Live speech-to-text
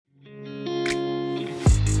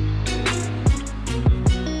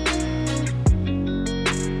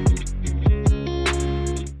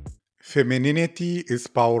Femininity is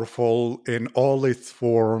powerful in all its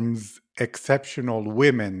forms. Exceptional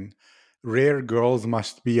women, rare girls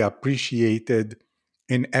must be appreciated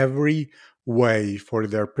in every way for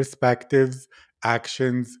their perspectives,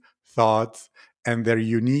 actions, thoughts, and their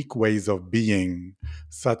unique ways of being.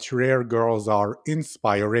 Such rare girls are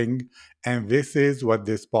inspiring, and this is what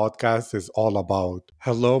this podcast is all about.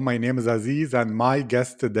 Hello, my name is Aziz, and my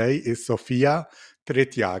guest today is Sofia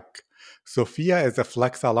Tretiak. Sofia is a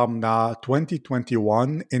Flex alumna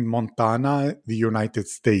 2021 in Montana, the United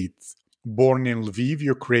States. Born in Lviv,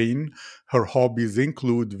 Ukraine, her hobbies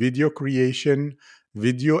include video creation,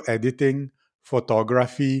 video editing,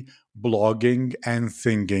 photography, blogging, and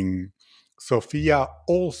singing. Sofia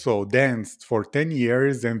also danced for 10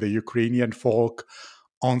 years in the Ukrainian folk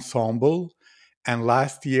ensemble, and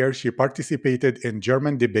last year she participated in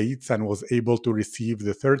German debates and was able to receive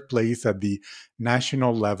the third place at the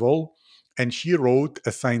national level. And she wrote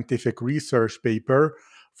a scientific research paper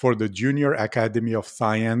for the Junior Academy of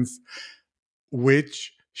Science,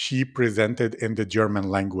 which she presented in the German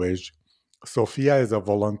language. Sofia is a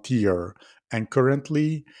volunteer, and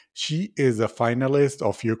currently she is a finalist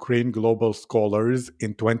of Ukraine Global Scholars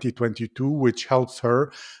in 2022, which helps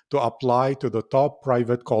her to apply to the top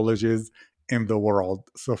private colleges in the world.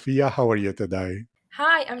 Sofia, how are you today?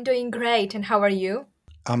 Hi, I'm doing great, and how are you?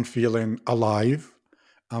 I'm feeling alive,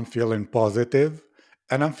 I'm feeling positive,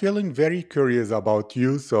 and I'm feeling very curious about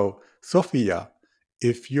you. So, Sophia,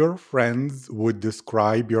 if your friends would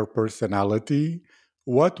describe your personality,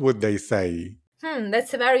 what would they say?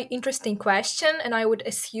 That's a very interesting question, and I would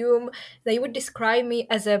assume they would describe me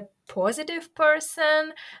as a positive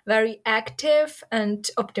person, very active and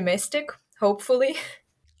optimistic, hopefully.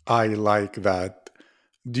 I like that.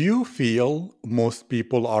 Do you feel most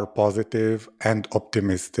people are positive and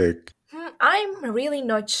optimistic? I'm really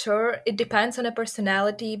not sure. It depends on a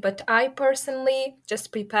personality, but I personally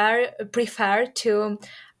just prefer to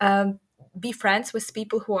um, be friends with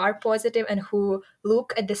people who are positive and who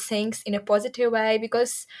look at the things in a positive way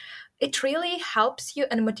because it really helps you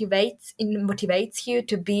and motivates you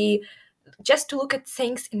to be just to look at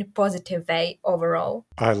things in a positive way overall.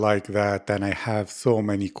 I like that. And I have so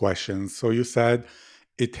many questions. So you said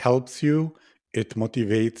it helps you, it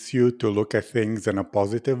motivates you to look at things in a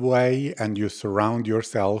positive way, and you surround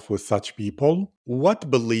yourself with such people. What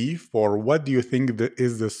belief or what do you think that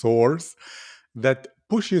is the source that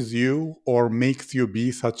pushes you or makes you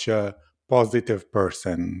be such a positive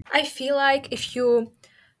person? I feel like if you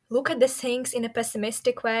look at the things in a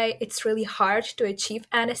pessimistic way, it's really hard to achieve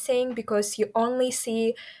anything because you only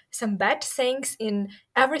see some bad things in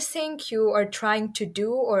everything you are trying to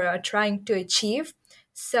do or are trying to achieve.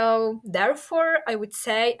 So, therefore, I would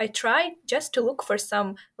say I try just to look for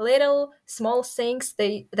some little small things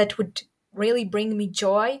that would really bring me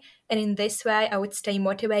joy. And in this way, I would stay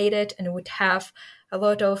motivated and would have a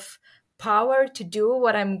lot of power to do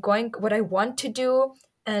what I want to do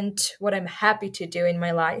and what I'm happy to do in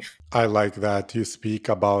my life. I like that you speak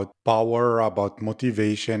about power, about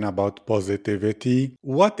motivation, about positivity.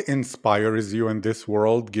 What inspires you in this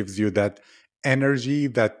world gives you that energy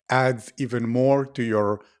that adds even more to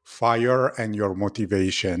your fire and your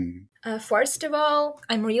motivation? First of all,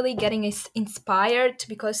 I'm really getting inspired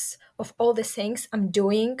because of all the things I'm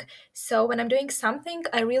doing. So when I'm doing something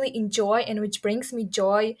I really enjoy and which brings me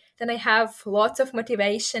joy, then I have lots of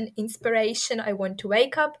motivation, inspiration. I want to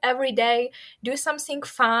wake up every day, do something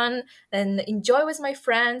fun, and enjoy with my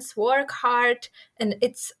friends, work hard, and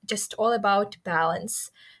it's just all about balance.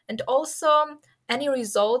 And also, any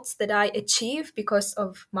results that I achieve because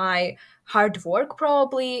of my hard work,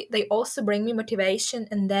 probably, they also bring me motivation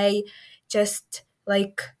and they just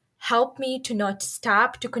like help me to not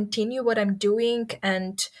stop, to continue what I'm doing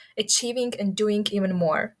and achieving and doing even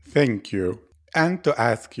more. Thank you. And to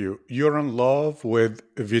ask you, you're in love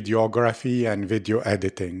with videography and video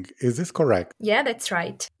editing. Is this correct? Yeah, that's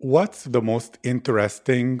right. What's the most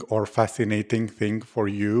interesting or fascinating thing for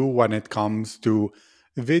you when it comes to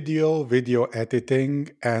video editing,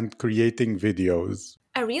 and creating videos?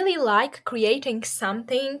 I really like creating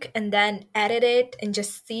something and then edit it and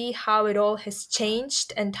just see how it all has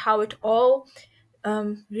changed and how it all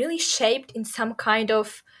really shaped in some kind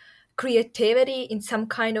of creativity, in some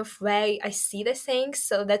kind of way I see the things.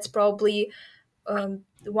 So that's probably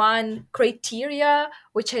one criteria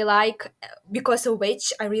which I like, because of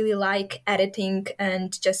which I really like editing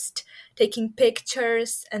and just taking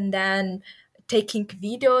pictures and then taking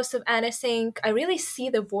videos of anything. I really see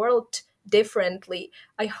the world differently.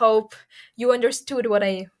 I hope you understood what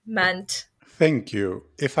I meant. Thank you.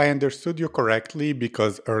 If I understood you correctly,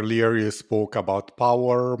 because earlier you spoke about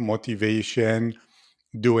power, motivation,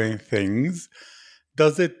 doing things.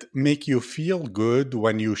 Does it make you feel good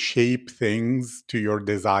when you shape things to your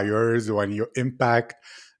desires, when you impact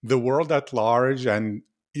the world at large, and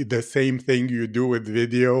the same thing you do with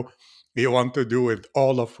video, you want to do with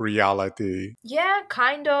all of reality? Yeah,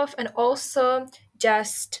 kind of. And also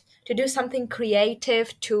just to do something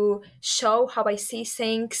creative to show how I see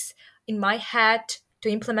things in my head, to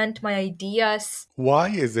implement my ideas. Why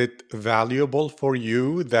is it valuable for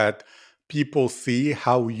you that people see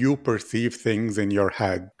how you perceive things in your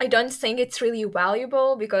head? I don't think it's really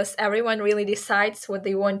valuable because everyone really decides what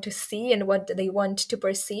they want to see and what they want to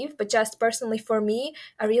perceive. But just personally for me,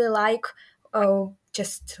 I really like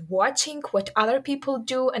just watching what other people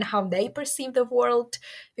do and how they perceive the world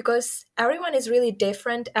because everyone is really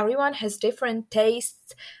different. Everyone has different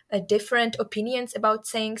tastes, different opinions about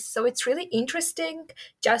things. So it's really interesting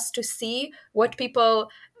just to see what people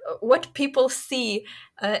see.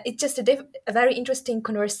 It's just a very interesting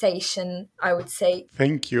conversation, I would say.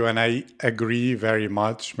 Thank you. And I agree very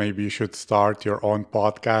much. Maybe you should start your own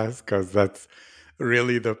podcast because that's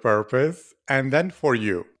really the purpose. And then for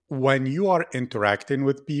you, when you are interacting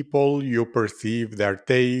with people, you perceive their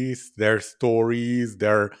tastes, their stories,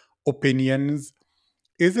 their opinions.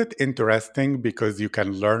 Is it interesting because you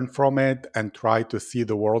can learn from it and try to see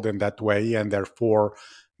the world in that way and therefore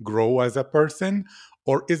grow as a person?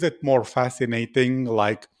 Or is it more fascinating,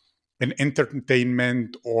 like an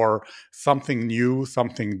entertainment or something new,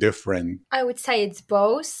 something different? I would say it's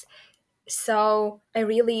both. So I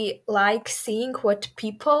really like seeing what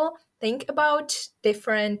people think about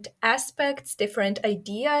different aspects, different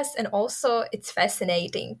ideas, and also it's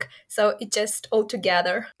fascinating. So it just all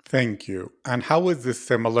together. Thank you. And how is this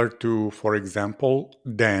similar to, for example,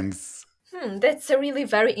 dance? That's a really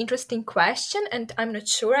very interesting question, and I'm not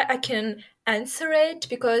sure I can answer it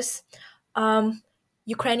because um,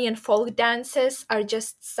 Ukrainian folk dances are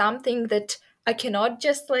just something that I cannot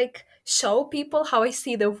just like show people how I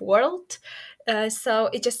see the world. So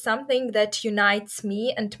it's just something that unites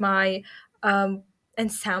me and my um,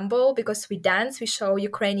 ensemble because we dance, we show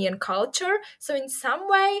Ukrainian culture. So in some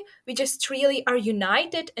way, we just really are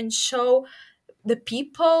united and show the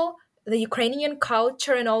people, the Ukrainian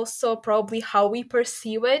culture, and also probably how we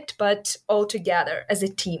perceive it, but all together as a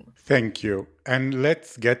team. Thank you. And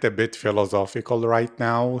let's get a bit philosophical right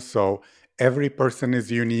now. So, every person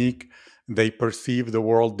is unique. They perceive the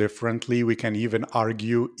world differently. We can even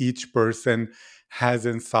argue each person has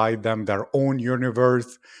inside them their own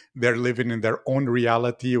universe. They're living in their own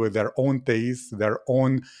reality with their own tastes, their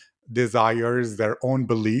own desires, their own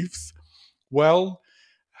beliefs. Well,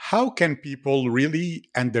 how can people really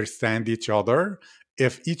understand each other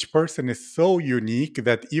if each person is so unique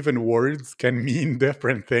that even words can mean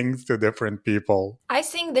different things to different people? I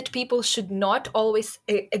think that people should not always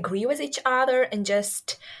agree with each other and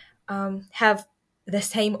just have the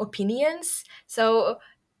same opinions. So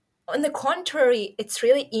on the contrary, it's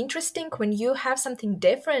really interesting when you have something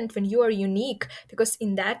different, when you are unique, because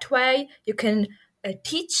in that way you can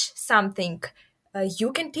teach something.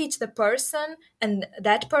 You can teach the person, and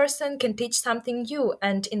that person can teach something you.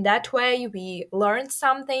 And in that way, we learn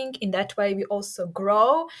something. In that way, we also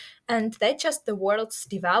grow. And that's just the world's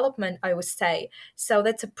development, I would say. So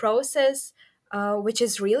that's a process which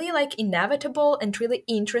is really like inevitable and really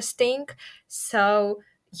interesting. So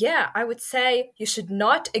yeah, I would say you should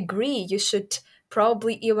not agree. You should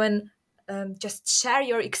probably even just share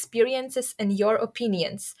your experiences and your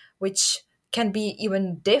opinions, which can be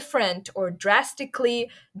even different or drastically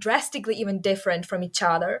even different from each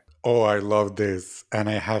other. Oh, I love this. And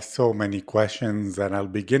I have so many questions, and I'll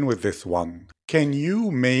begin with this one. Can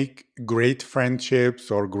you make great friendships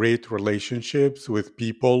or great relationships with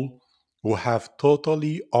people who have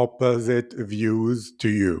totally opposite views to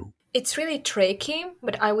you? It's really tricky,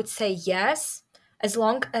 but I would say yes, as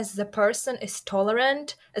long as the person is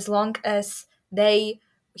tolerant, as long as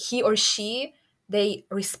he or she, they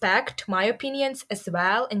respect my opinions as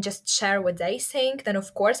well and just share what they think, then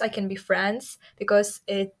of course I can be friends because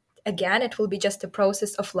it will be just a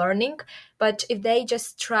process of learning. But if they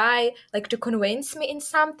just try like to convince me in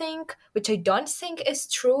something which I don't think is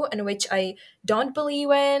true and which I don't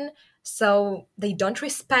believe in, so they don't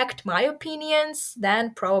respect my opinions,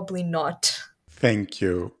 then probably not. Thank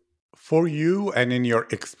you. For you and in your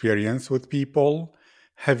experience with people,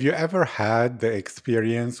 have you ever had the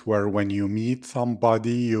experience where when you meet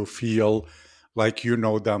somebody, you feel like you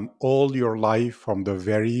know them all your life from the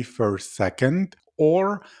very first second?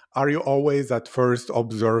 Or are you always at first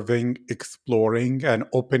observing, exploring, and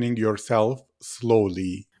opening yourself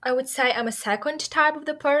slowly? I would say I'm a second type of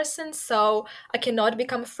the person, so I cannot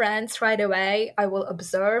become friends right away. I will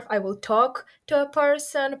observe, I will talk to a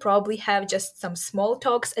person, probably have just some small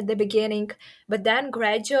talks at the beginning, but then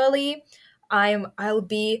gradually I'll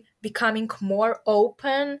be becoming more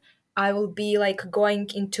open. I will be like going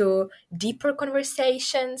into deeper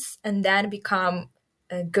conversations and then become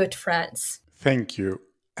good friends. Thank you.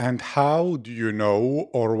 And how do you know,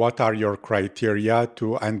 or what are your criteria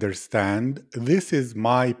to understand this is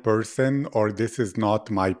my person or this is not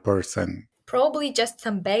my person? Probably just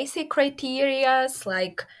some basic criterias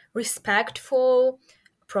like respectful,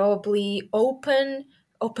 probably open-minded,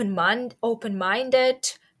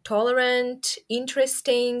 tolerant,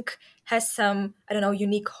 interesting, has some, I don't know,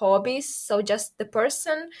 unique hobbies. So just the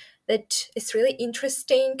person that is really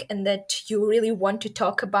interesting and that you really want to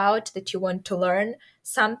talk about, that you want to learn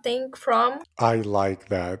something from. I like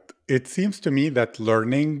that. It seems to me that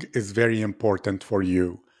learning is very important for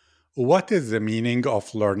you. What is the meaning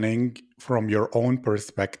of learning from your own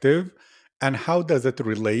perspective, and how does it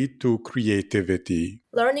relate to creativity?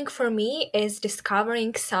 Learning for me is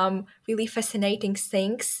discovering some really fascinating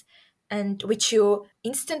things and which you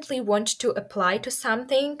instantly want to apply to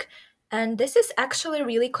something. And this is actually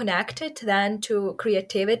really connected then to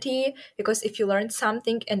creativity because if you learn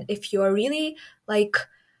something and if you are really like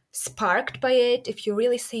sparked by it, if you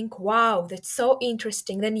really think, wow, that's so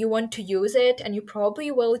interesting, then you want to use it and you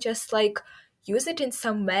probably will just like use it in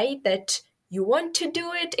some way that you want to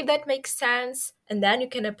do it, if that makes sense, and then you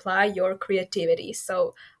can apply your creativity.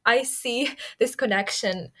 So I see this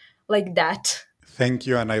connection like that. Thank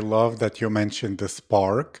you, and I love that you mentioned the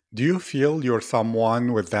spark. Do you feel you're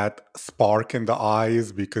someone with that spark in the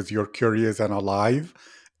eyes because you're curious and alive?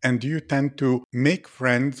 And do you tend to make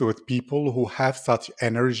friends with people who have such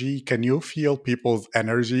energy? Can you feel people's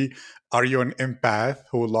energy? Are you an empath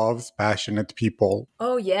who loves passionate people?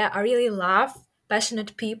 Oh yeah, I really love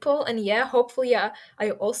passionate people, and yeah, hopefully I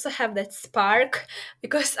also have that spark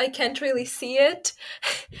because I can't really see it.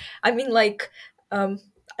 I mean, like, um,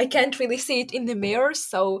 I can't really see it in the mirror,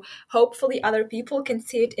 so hopefully other people can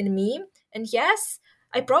see it in me. And yes,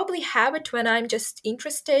 I probably have it when I'm just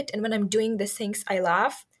interested and when I'm doing the things I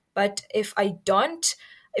love. But if I don't,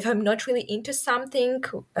 if I'm not really into something,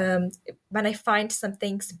 when I find some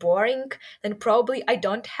things boring, then probably I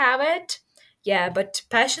don't have it. Yeah, but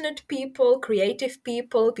passionate people, creative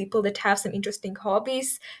people, people that have some interesting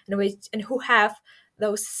hobbies and who have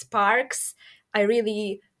those sparks, I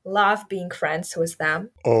really love being friends with them.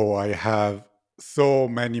 Oh, I have so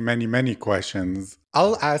many questions.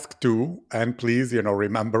 I'll ask two, and please,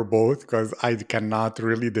 remember both because I cannot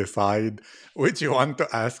really decide which you want to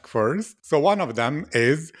ask first. So, one of them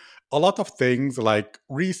is a lot of things like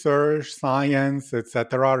research, science,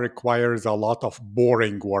 etc., requires a lot of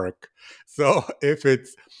boring work. So, if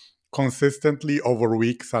it's consistently over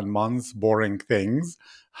weeks and months boring things,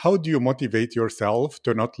 how do you motivate yourself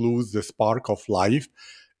to not lose the spark of life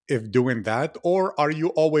if doing that? Or are you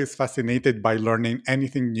always fascinated by learning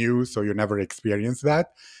anything new so you never experience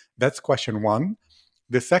that? That's question one.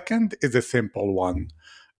 The second is a simple one.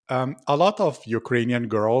 A lot of Ukrainian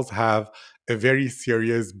girls have a very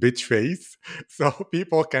serious bitch face. So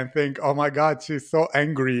people can think, oh my God, she's so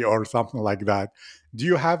angry or something like that. Do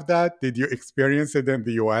you have that? Did you experience it in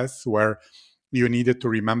the US where you needed to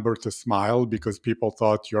remember to smile because people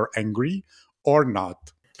thought you're angry or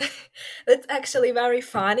not? That's actually very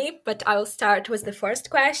funny, but I'll start with the first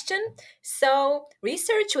question. So,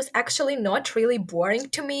 research was actually not really boring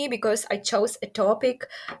to me because I chose a topic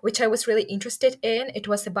which I was really interested in. It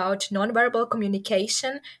was about nonverbal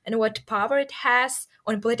communication and what power it has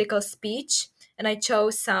on political speech. And I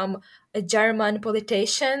chose some German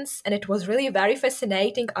politicians, and it was really very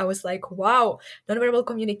fascinating. I was like, wow, nonverbal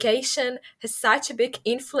communication has such a big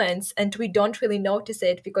influence, and we don't really notice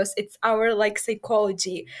it because it's our like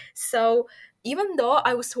psychology. So even though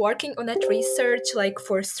I was working on that research like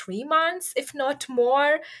for 3 months, if not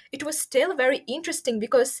more, it was still very interesting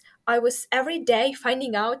because I was every day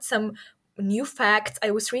finding out some new facts. I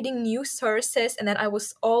was reading new sources, and then I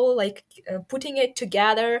was all like putting it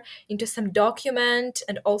together into some document,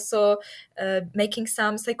 and also making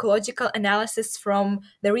some psychological analysis from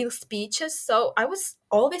the real speeches. So I was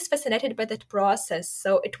always fascinated by that process.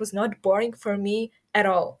 So it was not boring for me at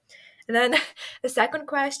all. And then the second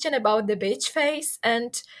question about the beach face,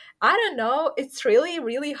 and I don't know, it's really,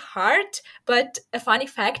 really hard. But a funny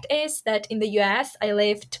fact is that in the US, I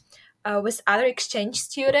lived with other exchange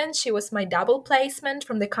students. She was my double placement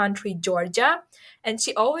from the country Georgia, and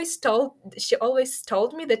she always told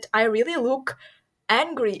me that I really look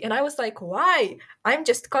angry, and I was like, why? I'm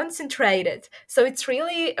just concentrated. So it's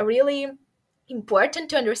really, really important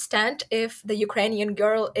to understand if the Ukrainian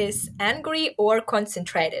girl is angry or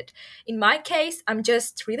concentrated. In my case, I'm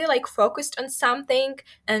just really like focused on something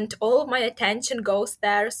and all of my attention goes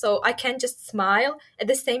there, so I can just smile at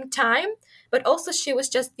the same time. But also, she was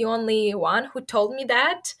just the only one who told me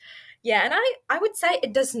that. Yeah, and I would say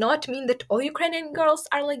it does not mean that all Ukrainian girls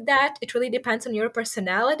are like that. It really depends on your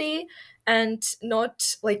personality, and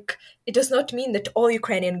not like it does not mean that all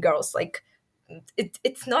Ukrainian girls like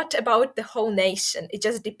it's not about the whole nation. It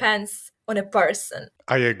just depends on a person.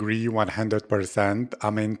 I agree 100%.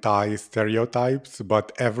 I'm anti stereotypes,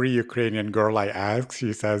 but every Ukrainian girl I ask,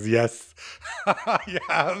 she says, yes, I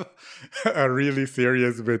have a really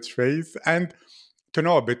serious bitch face. And to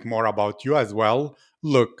know a bit more about you as well,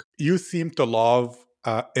 look, you seem to love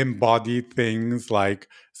embodied things like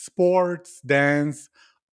sports, dance.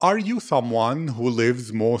 Are you someone who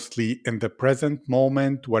lives mostly in the present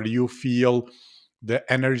moment where you feel the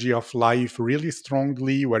energy of life really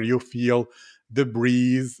strongly, where you feel the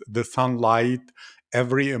breeze, the sunlight,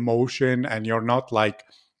 every emotion, and you're not like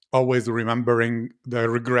always remembering the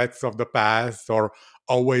regrets of the past or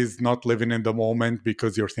always not living in the moment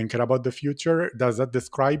because you're thinking about the future? Does that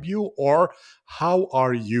describe you? Or how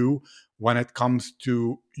are you when it comes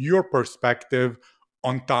to your perspective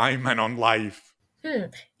on time and on life?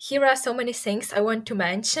 Hmm. Here are so many things I want to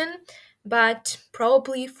mention, but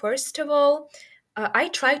probably first of all, I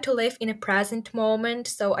try to live in a present moment.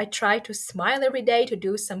 So I try to smile every day, to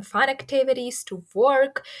do some fun activities, to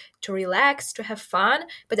work, to relax, to have fun.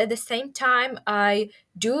 But at the same time, I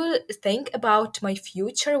do think about my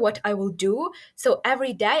future, what I will do. So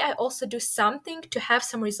every day, I also do something to have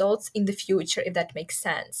some results in the future, if that makes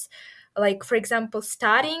sense. Like, for example,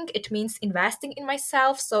 studying, it means investing in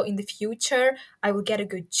myself. So in the future, I will get a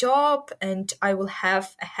good job and I will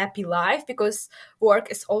have a happy life because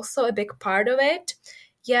work is also a big part of it.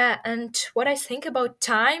 Yeah, and what I think about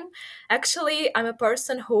time, actually, I'm a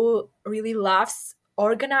person who really loves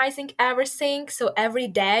organizing everything. So every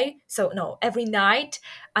day, so no, every night,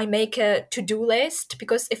 I make a to do list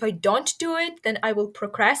because if I don't do it, then I will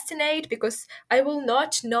procrastinate because I will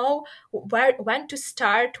not know when to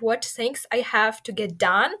start, what things I have to get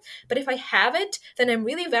done. But if I have it, then I'm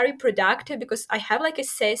really very productive because I have like a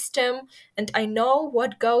system and I know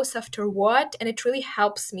what goes after what, and it really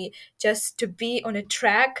helps me just to be on a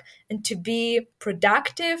track and to be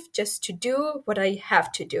productive, just to do what I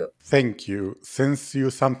have to do. Thank you. Since you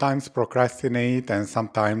sometimes procrastinate and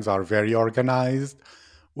sometimes are very organized,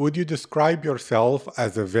 would you describe yourself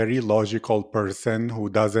as a very logical person who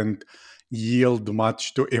doesn't yield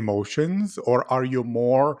much to emotions? Or are you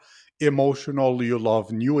more emotional? You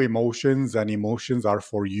love new emotions, and emotions are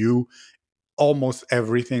for you almost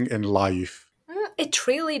everything in life? It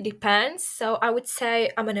really depends. So I would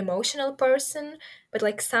say I'm an emotional person, but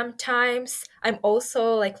like sometimes I'm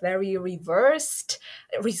also like very reserved,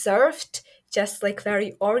 just like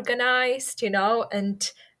very organized,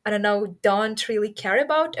 and I don't know, don't really care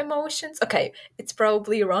about emotions. Okay, it's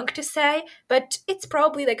probably wrong to say, but it's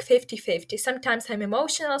probably like 50-50. Sometimes I'm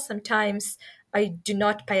emotional, sometimes I do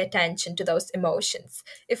not pay attention to those emotions.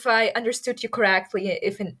 If I understood you correctly,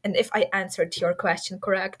 and if I answered your question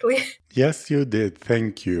correctly. Yes, you did.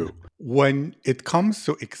 Thank you. When it comes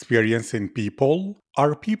to experiencing people,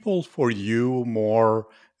 are people for you more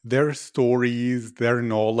their stories, their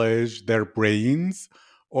knowledge, their brains,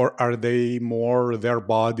 or are they more their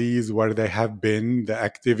bodies, where they have been, the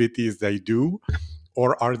activities they do?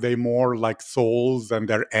 Or are they more like souls and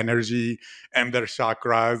their energy and their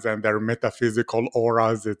chakras and their metaphysical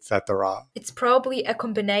auras, etc.? It's probably a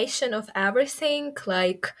combination of everything,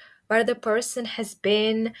 like where the person has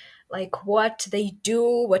been, like what they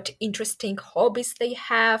do, what interesting hobbies they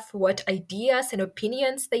have, what ideas and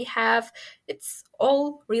opinions they have. It's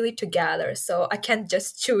all really together. So I can't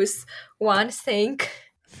just choose one thing.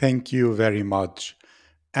 Thank you very much.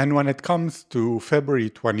 And when it comes to February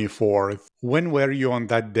 24th, when were you on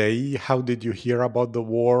that day? How did you hear about the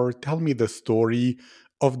war? Tell me the story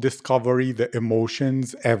of discovery, the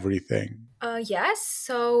emotions, everything. Yes.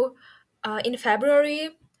 So in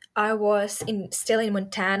February, I was still in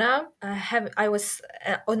Montana. I was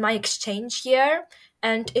on my exchange year,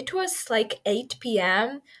 and it was like 8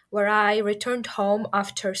 p.m. where I returned home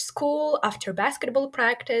after school, after basketball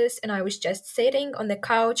practice, and I was just sitting on the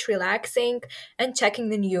couch, relaxing and checking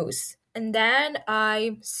the news. And then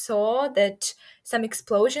I saw that some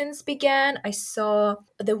explosions began. I saw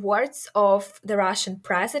the words of the Russian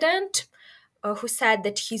president who said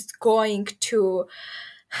that he's going to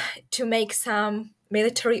make some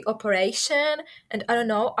military operation. And I don't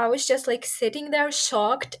know, I was just like sitting there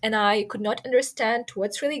shocked, and I could not understand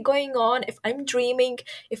what's really going on, if I'm dreaming,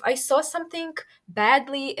 if I saw something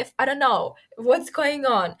badly, if I don't know what's going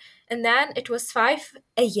on. And then it was 5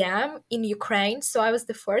 a.m. in Ukraine, so I was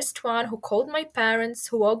the first one who called my parents,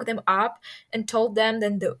 who woke them up and told them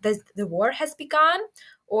that the war has begun,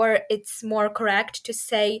 or it's more correct to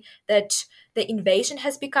say that the invasion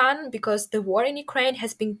has begun, because the war in Ukraine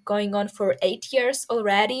has been going on for 8 years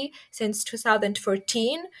already, since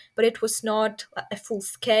 2014, but it was not a full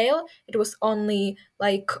scale. It was only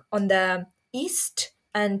like on the east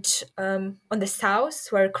and on the south,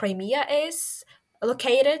 where Crimea is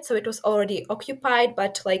located. So it was already occupied,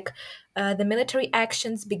 but like the military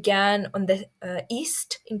actions began on the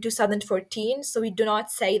east in 2014. So we do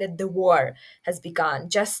not say that the war has begun,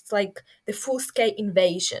 just like the full scale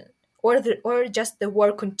invasion, or just the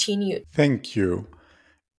war continued. Thank you.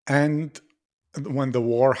 And when the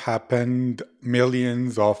war happened,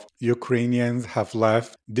 millions of Ukrainians have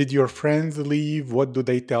left. Did your friends leave? What do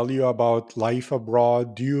they tell you about life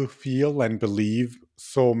abroad? Do you feel and believe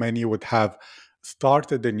so many would have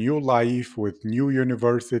started a new life with new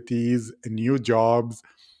universities, new jobs,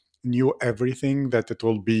 new everything, that it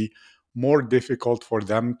will be more difficult for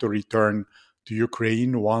them to return to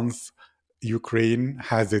Ukraine once Ukraine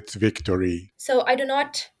has its victory? So I do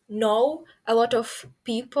not know a lot of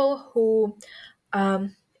people who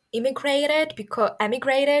um, emigrated,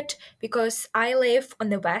 because I live on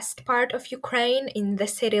the west part of Ukraine in the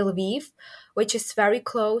city Lviv, which is very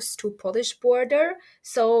close to Polish border.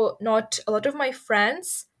 So not a lot of my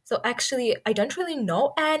friends. So actually, I don't really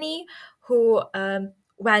know any who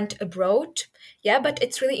went abroad. Yeah, but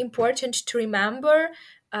it's really important to remember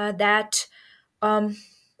that um,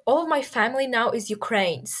 all of my family now is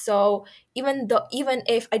Ukraine. So even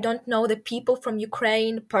if I don't know the people from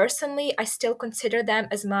Ukraine personally, I still consider them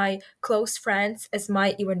as my close friends, as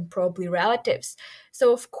my even probably relatives.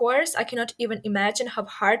 So of course, I cannot even imagine how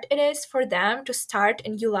hard it is for them to start a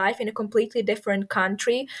new life in a completely different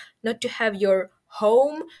country, not to have your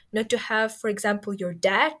home, not to have, for example, your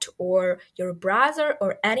dad or your brother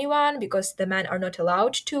or anyone, because the men are not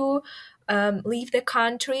allowed to leave the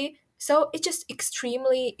country. So it's just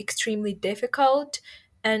extremely, extremely difficult.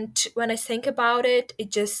 And when I think about it, it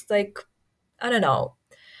just like, I don't know,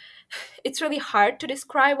 it's really hard to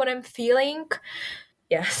describe what I'm feeling.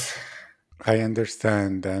 Yes. I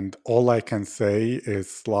understand, and all I can say is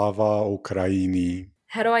Slava Ukraini.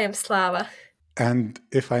 Herojem slava. And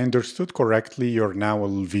if I understood correctly, you're now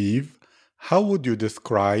in Lviv. How would you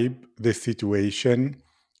describe the situation?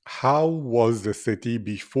 How was the city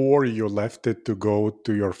before you left it to go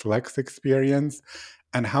to your flex experience?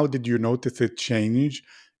 And how did you notice it change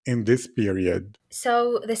in this period?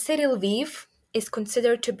 So the city Lviv is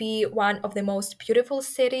considered to be one of the most beautiful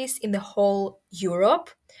cities in the whole Europe.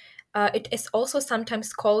 It is also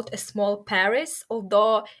sometimes called a small Paris,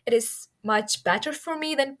 although it is much better for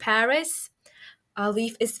me than Paris.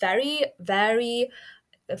 Lviv is very, very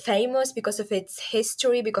famous because of its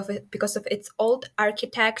history, because of its old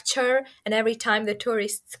architecture, and every time the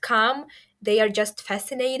tourists come, they are just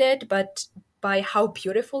fascinated but by how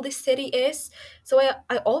beautiful this city is. So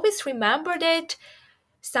I always remembered it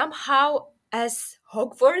somehow as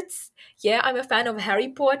Hogwarts. Yeah, I'm a fan of Harry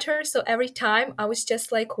Potter, so every time I was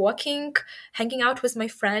just like walking, hanging out with my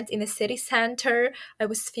friends in the city center, I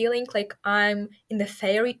was feeling like I'm in the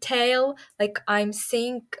fairy tale, like I'm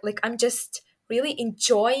seeing, like I'm just really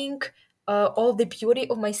enjoying all the beauty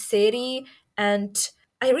of my city. And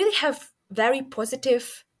I really have very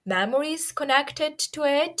positive memories connected to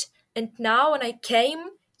it. And now when I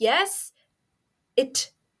came, yes,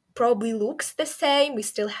 it probably looks the same. We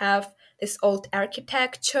still have this old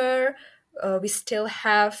architecture. We still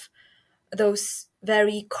have those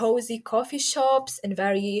very cozy coffee shops and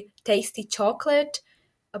very tasty chocolate.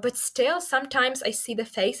 But still, sometimes I see the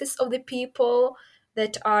faces of the people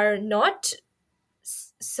that are not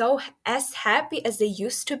so as happy as they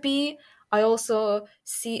used to be. I also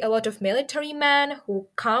see a lot of military men who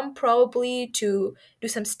come probably to do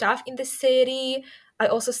some stuff in the city. I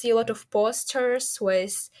also see a lot of posters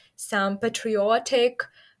with some patriotic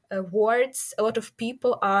words. A lot of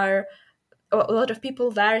people wear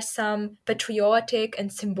some patriotic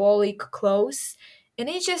and symbolic clothes, and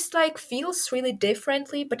it just like feels really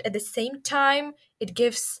differently, but at the same time it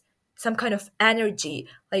gives some kind of energy.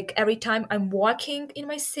 Like every time I'm walking in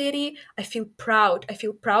my city, I feel proud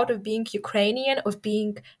of being Ukrainian, of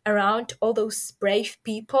being around all those brave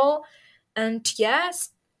people. And yes,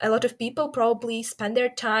 a lot of people probably spend their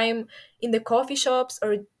time in the coffee shops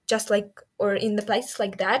or just like or in the places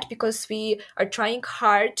like that, because we are trying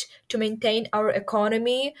hard to maintain our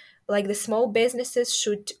economy. Like the small businesses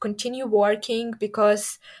should continue working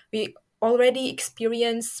because we already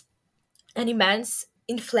experience an immense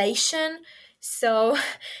inflation. So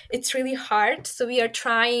it's really hard. So we are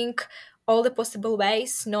trying all the possible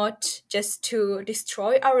ways not just to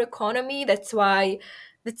destroy our economy. That's why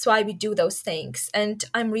we do those things. And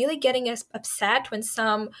I'm really getting upset when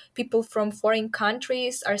some people from foreign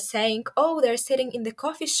countries are saying, oh, they're sitting in the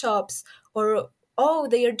coffee shops, or oh,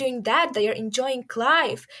 they are doing that, they are enjoying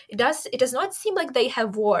life. It does not seem like they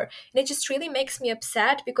have war. And it just really makes me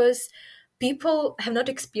upset because people have not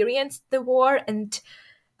experienced the war, and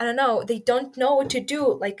I don't know, they don't know what to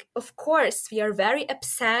do. Like, of course we are very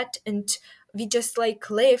upset, and we just like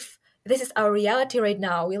live. This is our reality right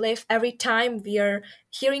now. We live every time we are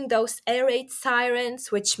hearing those air raid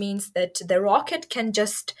sirens, which means that the rocket can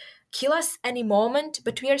just kill us any moment,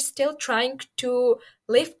 but we are still trying to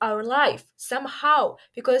live our life somehow,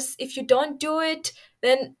 because if you don't do it,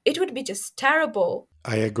 then it would be just terrible.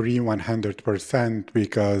 I agree 100%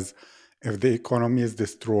 because if the economy is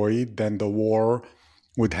destroyed, then the war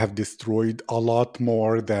would have destroyed a lot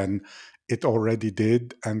more than it already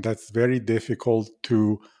did. And that's very difficult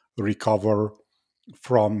to recover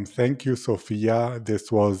from. Thank you, Sophia.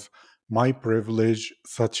 This was my privilege,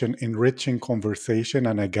 such an enriching conversation.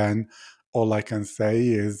 And again, all I can say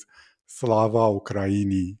is Slava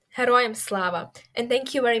Ukraini. Herojem Slava. And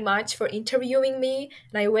thank you very much for interviewing me.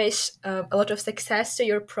 And I wish a lot of success to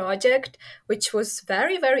your project, which was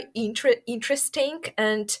very, very interesting.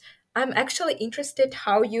 And I'm actually interested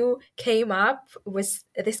how you came up with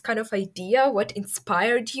this kind of idea. What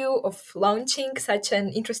inspired you of launching such an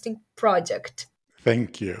interesting project?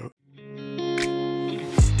 Thank you.